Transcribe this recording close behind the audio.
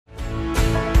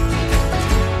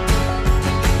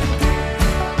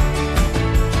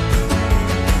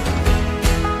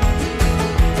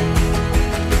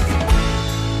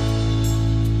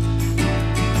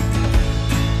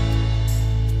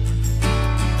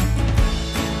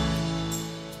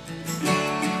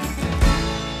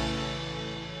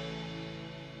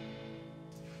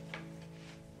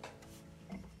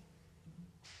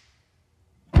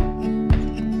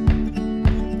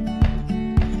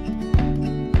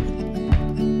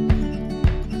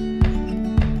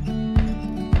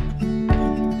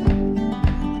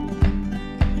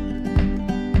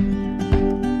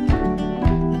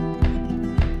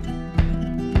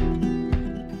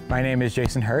My name is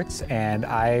Jason Hirtz and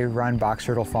I run Box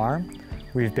Turtle Farm.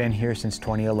 We've been here since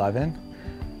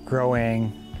 2011,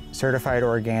 growing certified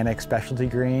organic specialty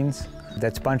greens,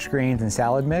 that's bunch greens and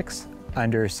salad mix,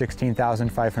 under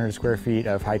 16,500 square feet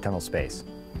of high tunnel space.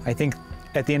 I think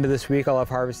at the end of this week I'll have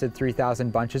harvested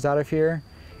 3,000 bunches out of here,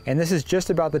 and this is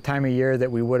just about the time of year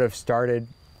that we would have started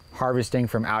harvesting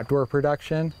from outdoor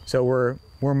production. So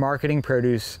we're marketing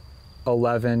produce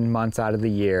 11 months out of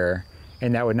the year,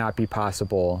 and that would not be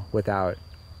possible without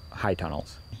high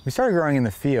tunnels. We started growing in the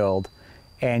field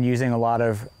and using a lot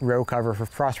of row cover for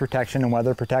frost protection and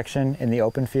weather protection in the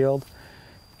open field,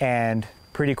 and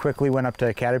pretty quickly went up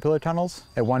to caterpillar tunnels.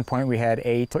 At one point we had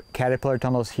 8 caterpillar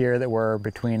tunnels here that were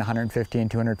between 150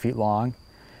 and 200 feet long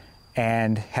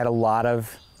and had a lot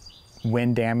of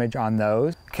wind damage on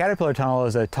those. Caterpillar tunnel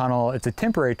is a tunnel, it's a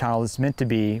temporary tunnel that's meant to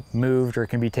be moved or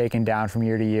can be taken down from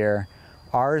year to year.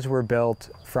 Ours were built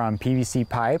from PVC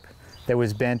pipe that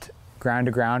was bent ground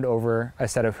to ground over a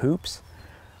set of hoops.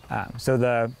 So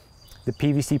the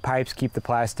PVC pipes keep the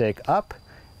plastic up,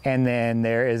 and then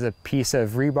there is a piece of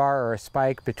rebar or a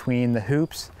spike between the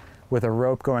hoops with a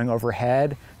rope going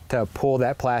overhead to pull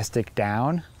that plastic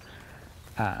down.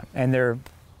 And then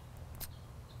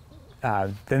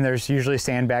there's usually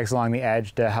sandbags along the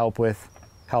edge to help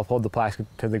hold the plastic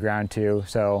to the ground too.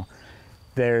 So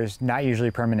there's not usually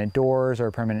permanent doors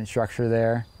or permanent structure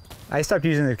there. I stopped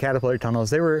using the caterpillar tunnels.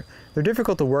 They're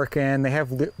difficult to work in. They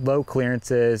have low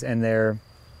clearances and they're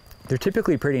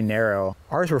typically pretty narrow.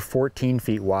 Ours were 14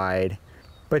 feet wide,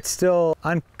 but still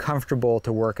uncomfortable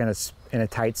to work in a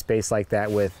tight space like that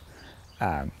with,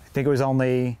 I think it was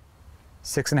only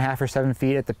 6.5 or 7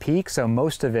 feet at the peak, so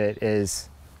most of it is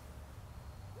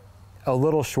a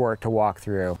little short to walk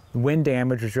through. Wind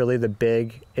damage was really the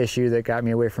big issue that got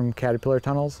me away from caterpillar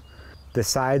tunnels. The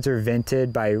sides are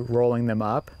vented by rolling them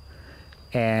up,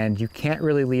 and you can't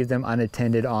really leave them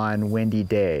unattended on windy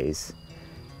days.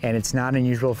 And it's not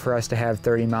unusual for us to have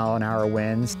 30-mile-an-hour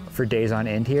winds for days on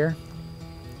end here.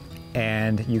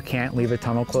 And you can't leave a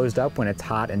tunnel closed up when it's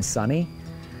hot and sunny.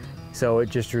 So it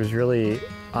just was really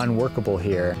unworkable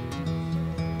here.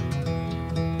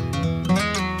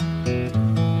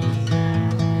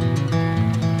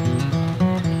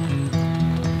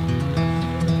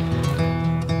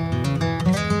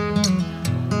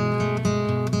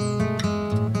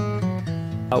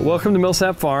 Welcome to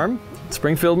Millsap Farm,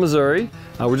 Springfield, Missouri.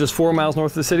 We're just 4 miles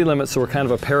north of the city limits, so we're kind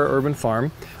of a para-urban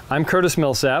farm. I'm Curtis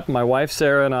Millsap. My wife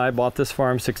Sarah and I bought this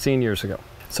farm 16 years ago.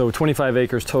 So 25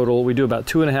 acres total. We do about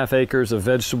 2.5 acres of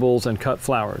vegetables and cut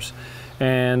flowers.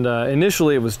 And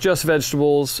initially it was just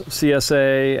vegetables,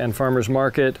 CSA, and farmers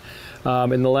market.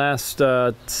 In the last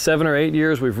 7 or 8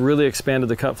 years, we've really expanded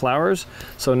the cut flowers.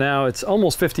 So now it's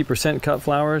almost 50% cut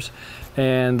flowers.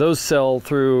 And those sell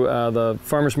through the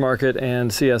farmers market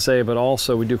and CSA, but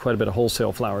also we do quite a bit of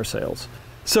wholesale flower sales.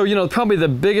 So, you know, probably the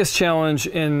biggest challenge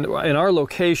in our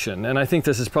location, and I think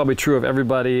this is probably true of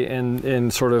everybody in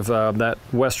sort of that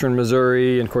western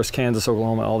Missouri and of course Kansas,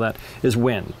 Oklahoma, all that, is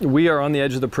wind. We are on the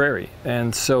edge of the prairie,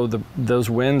 and so those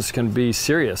winds can be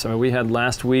serious. I mean, we had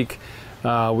last week,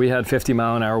 we had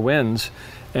 50-mile-an-hour winds,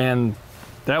 and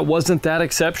that wasn't that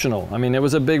exceptional. I mean, it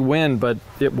was a big wind, but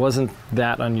it wasn't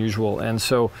that unusual. And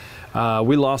so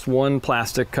we lost one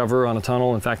plastic cover on a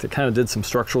tunnel. In fact, it kind of did some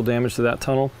structural damage to that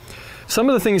tunnel. Some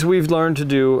of the things we've learned to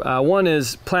do, one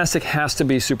is plastic has to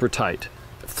be super tight.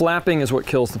 Flapping is what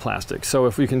kills the plastic. So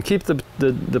if we can keep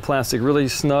the plastic really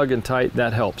snug and tight,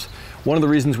 that helps. One of the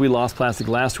reasons we lost plastic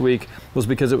last week was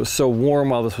because it was so warm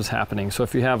while this was happening. So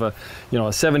if you have a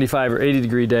 75 or 80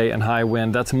 degree day and high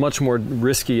wind, that's much more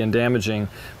risky and damaging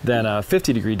than a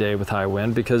 50 degree day with high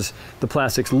wind, because the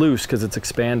plastic's loose because it's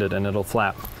expanded and it'll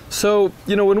flap. So,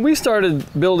 you know, when we started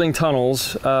building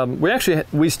tunnels,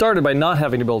 we started by not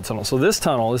having to build tunnels. So this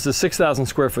tunnel, this is a 6,000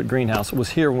 square foot greenhouse,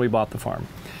 was here when we bought the farm.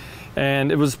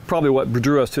 And it was probably what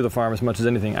drew us to the farm as much as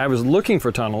anything. I was looking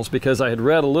for tunnels because I had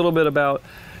read a little bit about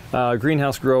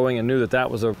greenhouse growing and knew that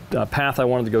was a path I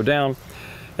wanted to go down.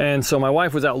 And so my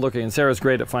wife was out looking, and Sarah's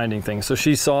great at finding things. So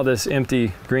she saw this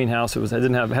empty greenhouse. It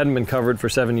hadn't been covered for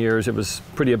 7 years. It was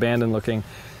pretty abandoned looking.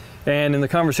 And in the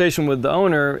conversation with the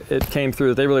owner, it came through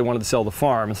that they really wanted to sell the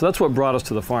farm. And so that's what brought us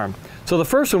to the farm. So the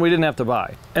first one we didn't have to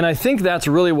buy. And I think that's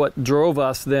really what drove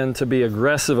us then to be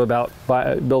aggressive about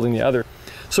building the other.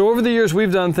 So over the years,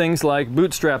 we've done things like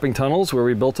bootstrapping tunnels, where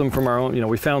we built them from our own,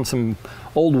 we found some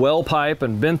old well pipe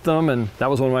and bent them, and that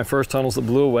was one of my first tunnels that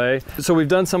blew away. So we've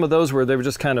done some of those where they were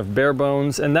just kind of bare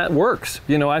bones, and that works.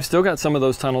 I've still got some of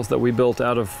those tunnels that we built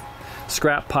out of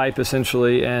scrap pipe,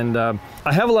 essentially, and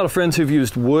I have a lot of friends who've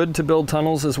used wood to build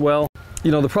tunnels as well.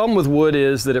 The problem with wood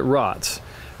is that it rots.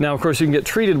 Now, of course, you can get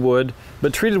treated wood,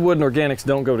 but treated wood and organics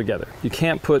don't go together. You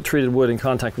can't put treated wood in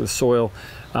contact with soil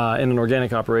in an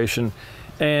organic operation.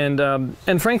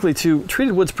 And frankly, too,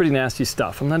 treated wood's pretty nasty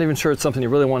stuff. I'm not even sure it's something you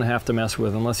really want to have to mess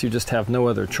with unless you just have no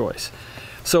other choice.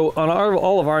 So on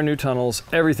all of our new tunnels,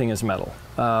 everything is metal.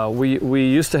 We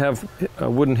used to have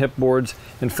wooden hip boards.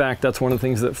 In fact, that's one of the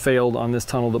things that failed on this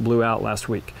tunnel that blew out last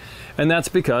week. And that's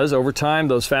because over time,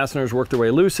 those fasteners work their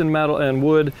way loose in metal and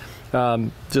wood,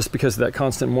 just because of that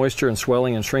constant moisture and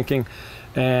swelling and shrinking.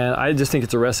 And I just think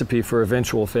it's a recipe for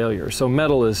eventual failure. So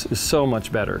metal is so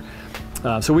much better.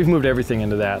 So we've moved everything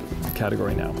into that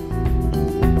category now.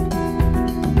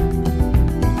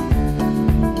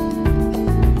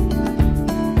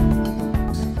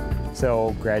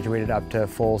 So graduated up to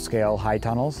full-scale high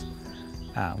tunnels.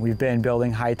 We've been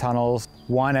building high tunnels,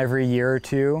 one every year or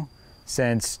two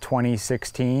since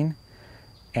 2016,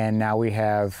 and now we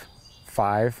have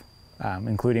 5,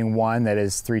 including one that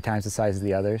is 3 times the size of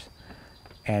the others.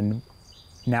 And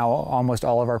now almost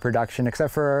all of our production,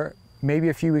 except for maybe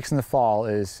a few weeks in the fall,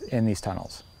 is in these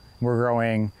tunnels. We're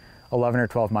growing 11 or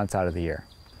 12 months out of the year.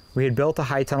 We had built a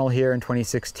high tunnel here in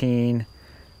 2016.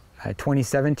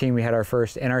 2017, we had our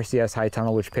first NRCS high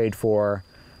tunnel, which paid for,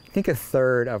 I think,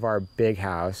 1/3 of our big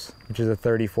house, which is a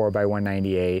 34 by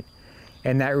 198.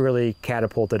 And that really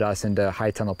catapulted us into high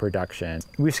tunnel production.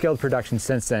 We've scaled production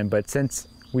since then, but since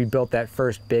we built that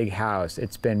first big house,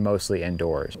 it's been mostly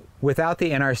indoors. Without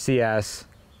the NRCS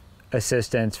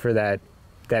assistance for that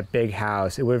big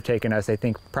house, it would have taken us, I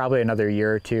think, probably another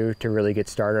year or two to really get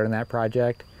started on that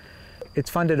project. It's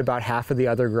funded about half of the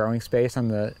other growing space on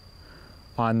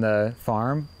the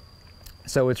farm.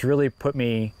 So it's really put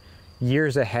me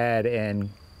years ahead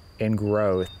in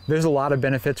growth. There's a lot of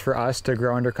benefits for us to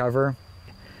grow Undercover.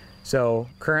 So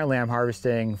currently I'm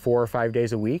harvesting 4 or 5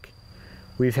 days a week.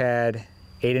 We've had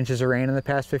 8 inches of rain in the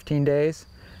past 15 days,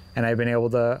 and I've been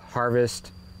able to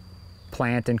harvest,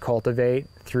 plant, and cultivate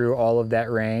through all of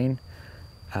that rain.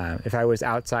 If I was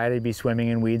outside, I'd be swimming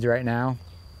in weeds right now,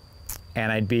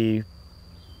 and I'd be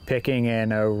picking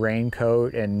in a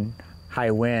raincoat and high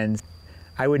winds.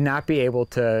 I would not be able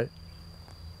to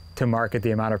market the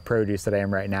amount of produce that I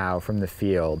am right now from the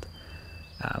field.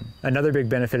 Another big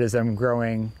benefit is I'm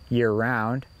growing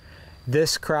year-round.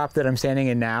 This crop that I'm standing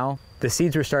in now, the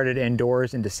seeds were started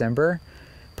indoors in December,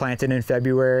 planted in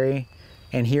February,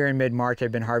 and here in mid-March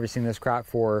I've been harvesting this crop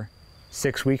for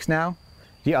 6 weeks now.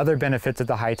 The other benefits of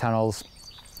the high tunnels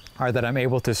are that I'm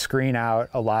able to screen out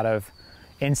a lot of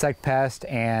insect pests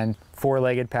and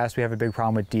 4-legged pests. We have a big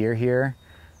problem with deer here,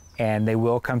 and they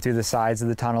will come through the sides of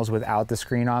the tunnels without the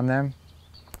screen on them.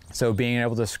 So being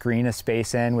able to screen a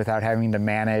space in without having to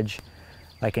manage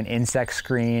like an insect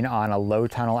screen on a low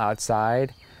tunnel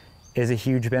outside is a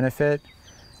huge benefit.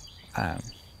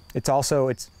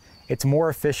 It's more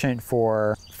efficient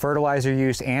for fertilizer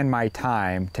use and my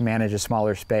time to manage a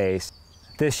smaller space.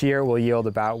 This year will yield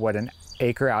about what an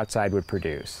acre outside would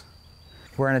produce.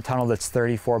 We're in a tunnel that's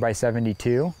 34 by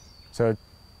 72, so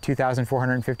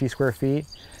 2,450 square feet.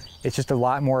 It's just a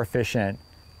lot more efficient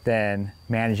than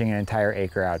managing an entire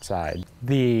acre outside.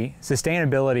 The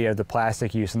sustainability of the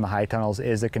plastic use in the high tunnels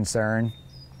is a concern,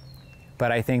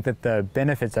 but I think that the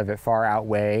benefits of it far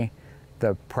outweigh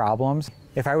the problems.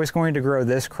 If I was going to grow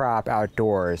this crop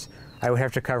outdoors, I would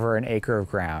have to cover an acre of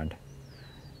ground.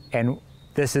 And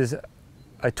this is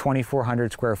a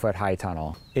 2,400 square foot high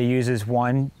tunnel. It uses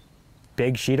one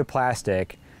big sheet of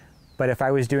plastic, but if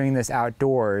I was doing this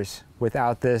outdoors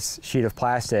without this sheet of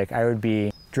plastic, I would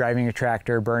be driving a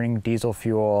tractor, burning diesel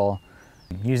fuel,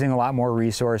 using a lot more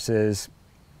resources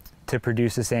to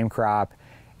produce the same crop.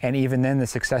 And even then, the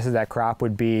success of that crop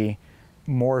would be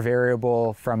more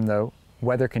variable from the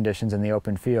weather conditions in the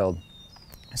open field.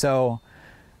 So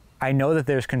I know that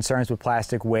there's concerns with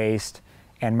plastic waste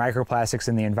and microplastics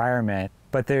in the environment,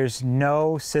 but there's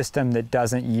no system that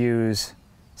doesn't use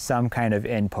some kind of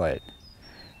input.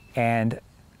 And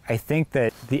I think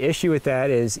that the issue with that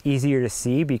is easier to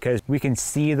see because we can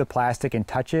see the plastic and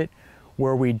touch it,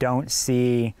 where we don't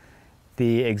see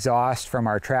the exhaust from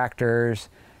our tractors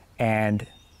and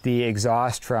the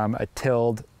exhaust from a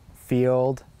tilled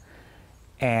field.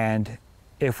 And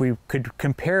if we could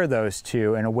compare those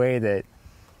two in a way that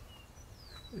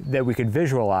we could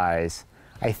visualize,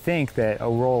 I think that a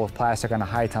roll of plastic on a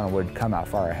high tunnel would come out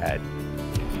far ahead.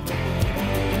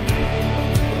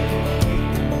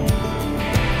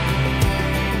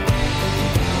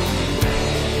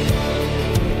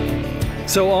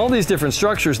 So all these different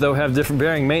structures, though, have different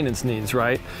varying maintenance needs,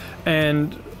 right?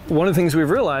 And one of the things we've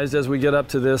realized as we get up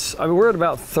to this, I mean, we're at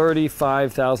about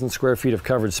 35,000 square feet of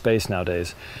covered space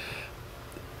nowadays.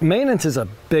 Maintenance is a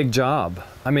big job.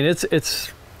 I mean,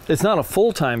 it's it's not a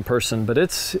full-time person, but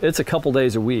it's a couple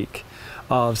days a week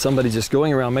of somebody just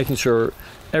going around making sure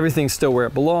everything's still where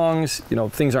it belongs, you know,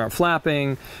 things aren't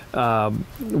flapping,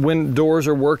 when doors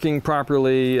are working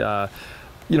properly,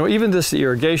 you know, even just the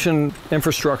irrigation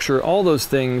infrastructure, all those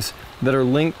things that are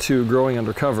linked to growing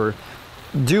undercover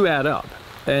do add up.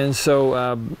 And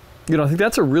so, you know, I think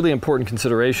that's a really important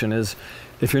consideration is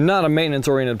if you're not a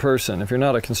maintenance-oriented person, if you're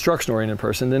not a construction-oriented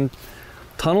person, then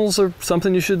tunnels are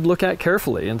something you should look at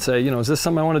carefully and say, you know, is this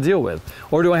something I want to deal with?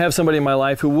 Or do I have somebody in my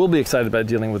life who will be excited about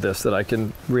dealing with this that I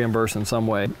can reimburse in some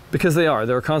way? Because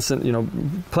they're constant, you know,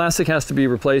 plastic has to be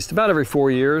replaced about every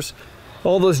 4 years.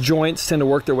 All those joints tend to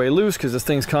work their way loose because this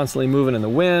thing's constantly moving in the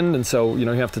wind, and so, you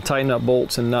know, you have to tighten up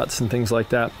bolts and nuts and things like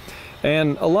that.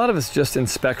 And a lot of it's just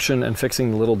inspection and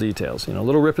fixing the little details. You know, a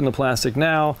little rip in the plastic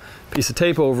now, piece of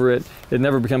tape over it, it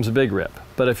never becomes a big rip.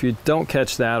 But if you don't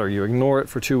catch that or you ignore it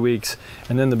for 2 weeks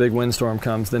and then the big windstorm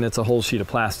comes, then it's a whole sheet of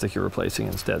plastic you're replacing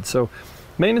instead. So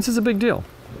maintenance is a big deal.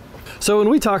 So when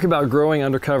we talk about growing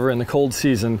undercover in the cold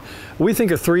season, we think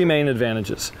of 3 main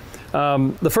advantages.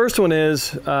 The first one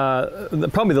is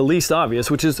probably the least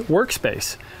obvious, which is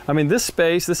workspace. I mean, this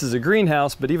space, this is a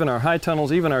greenhouse, but even our high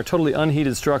tunnels, even our totally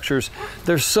unheated structures,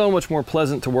 they're so much more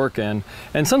pleasant to work in,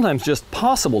 and sometimes just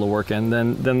possible to work in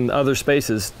than other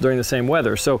spaces during the same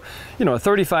weather. So, you know, a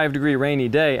 35-degree rainy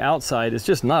day outside is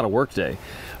just not a work day.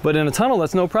 But in a tunnel,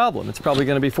 that's no problem. It's probably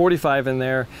going to be 45 in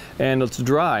there, and it's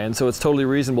dry, and so it's totally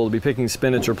reasonable to be picking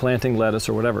spinach or planting lettuce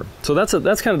or whatever. So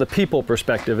that's kind of the people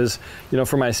perspective is, you know,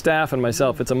 for my staff and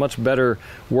myself, it's a much better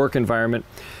work environment.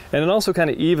 And it also kind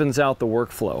of evens out the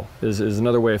workflow is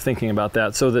another way of thinking about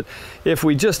that. So that if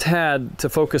we just had to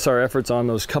focus our efforts on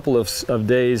those couple of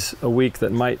days a week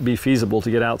that might be feasible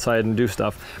to get outside and do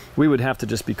stuff, we would have to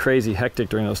just be crazy hectic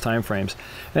during those time frames.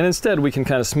 And instead we can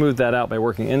kind of smooth that out by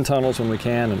working in tunnels when we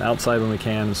can and outside when we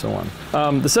can and so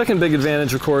on. The second big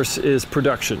advantage, of course, is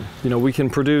production. You know, we can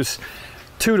produce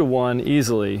 2 to 1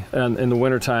 easily in the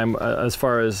wintertime as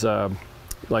far as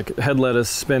like head lettuce,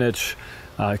 spinach,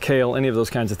 kale, any of those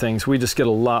kinds of things. We just get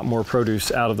a lot more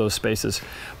produce out of those spaces,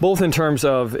 both in terms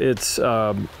of its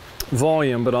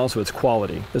volume, but also its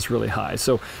quality is really high.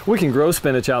 So we can grow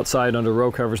spinach outside under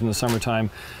row covers in the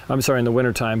summertime, in the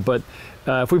wintertime, but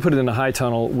if we put it in a high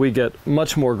tunnel, we get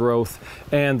much more growth,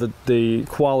 and the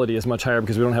quality is much higher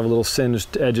because we don't have a little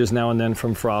singed edges now and then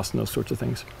from frost and those sorts of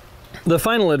things. The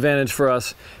final advantage for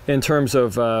us in terms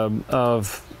of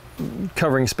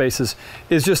covering spaces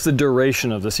is just the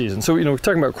duration of the season. So, you know, we're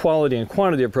talking about quality and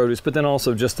quantity of produce, but then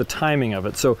also just the timing of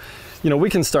it. So, you know,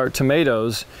 we can start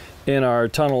tomatoes in our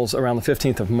tunnels around the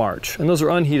 15th of March, and those are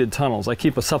unheated tunnels. I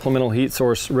keep a supplemental heat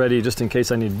source ready just in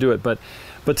case I need to do it, but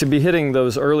to be hitting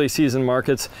those early season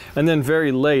markets, and then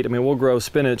very late, I mean, we'll grow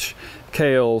spinach,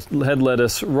 kale, head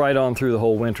lettuce right on through the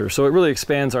whole winter. So it really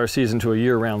expands our season to a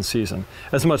year-round season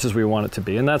as much as we want it to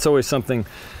be, and that's always something.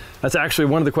 That's actually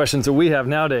one of the questions that we have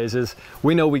nowadays is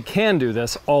we know we can do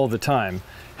this all the time.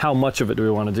 How much of it do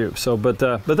we want to do? So, but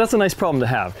that's a nice problem to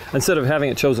have. Instead of having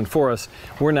it chosen for us,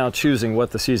 we're now choosing what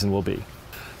the season will be.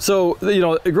 So, you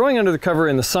know, growing under the cover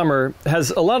in the summer has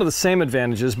a lot of the same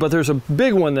advantages, but there's a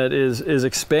big one that is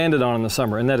expanded on in the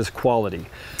summer, and that is quality.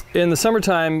 In the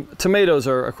summertime, tomatoes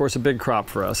are, of course, a big crop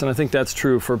for us, and I think that's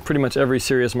true for pretty much every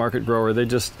serious market grower. They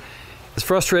just, as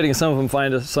frustrating as some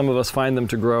of us find them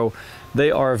to grow, they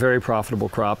are a very profitable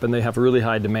crop and they have a really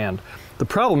high demand. The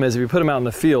problem is if you put them out in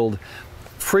the field,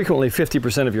 frequently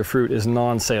 50% of your fruit is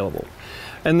non-saleable.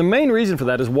 And the main reason for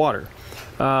that is water.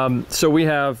 So we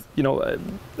have, you know,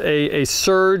 a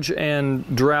surge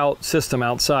and drought system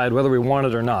outside, whether we want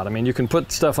it or not. I mean, you can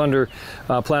put stuff under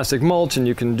plastic mulch and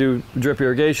you can do drip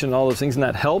irrigation, all those things, and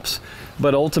that helps.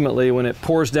 But ultimately, when it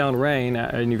pours down rain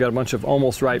and you've got a bunch of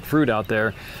almost ripe fruit out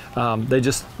there, they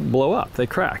just blow up, they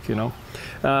crack, you know.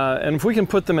 And if we can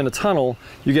put them in a tunnel,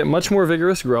 you get much more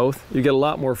vigorous growth, you get a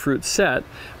lot more fruit set,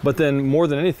 but then more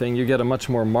than anything, you get a much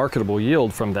more marketable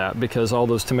yield from that because all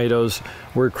those tomatoes,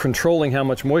 we're controlling how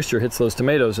much moisture hits those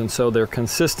tomatoes, and so they're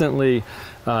consistently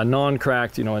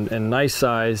non-cracked, you know, and nice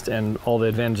sized, and all the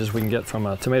advantages we can get from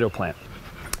a tomato plant.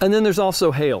 And then there's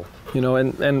also hail. You know,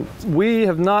 and we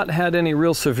have not had any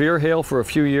real severe hail for a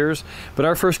few years, but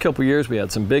our first couple years we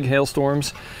had some big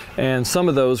hailstorms, and some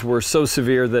of those were so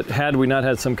severe that had we not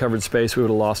had some covered space, we would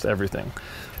have lost everything.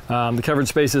 The covered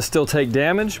spaces still take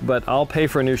damage, but I'll pay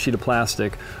for a new sheet of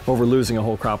plastic over losing a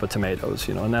whole crop of tomatoes,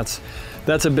 you know, and that's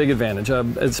a big advantage,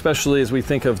 especially as we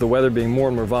think of the weather being more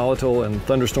and more volatile and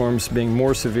thunderstorms being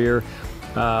more severe.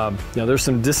 You know, there's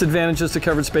some disadvantages to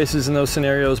covered spaces in those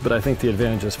scenarios, but I think the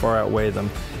advantages far outweigh them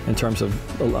in terms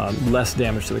of less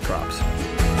damage to the crops.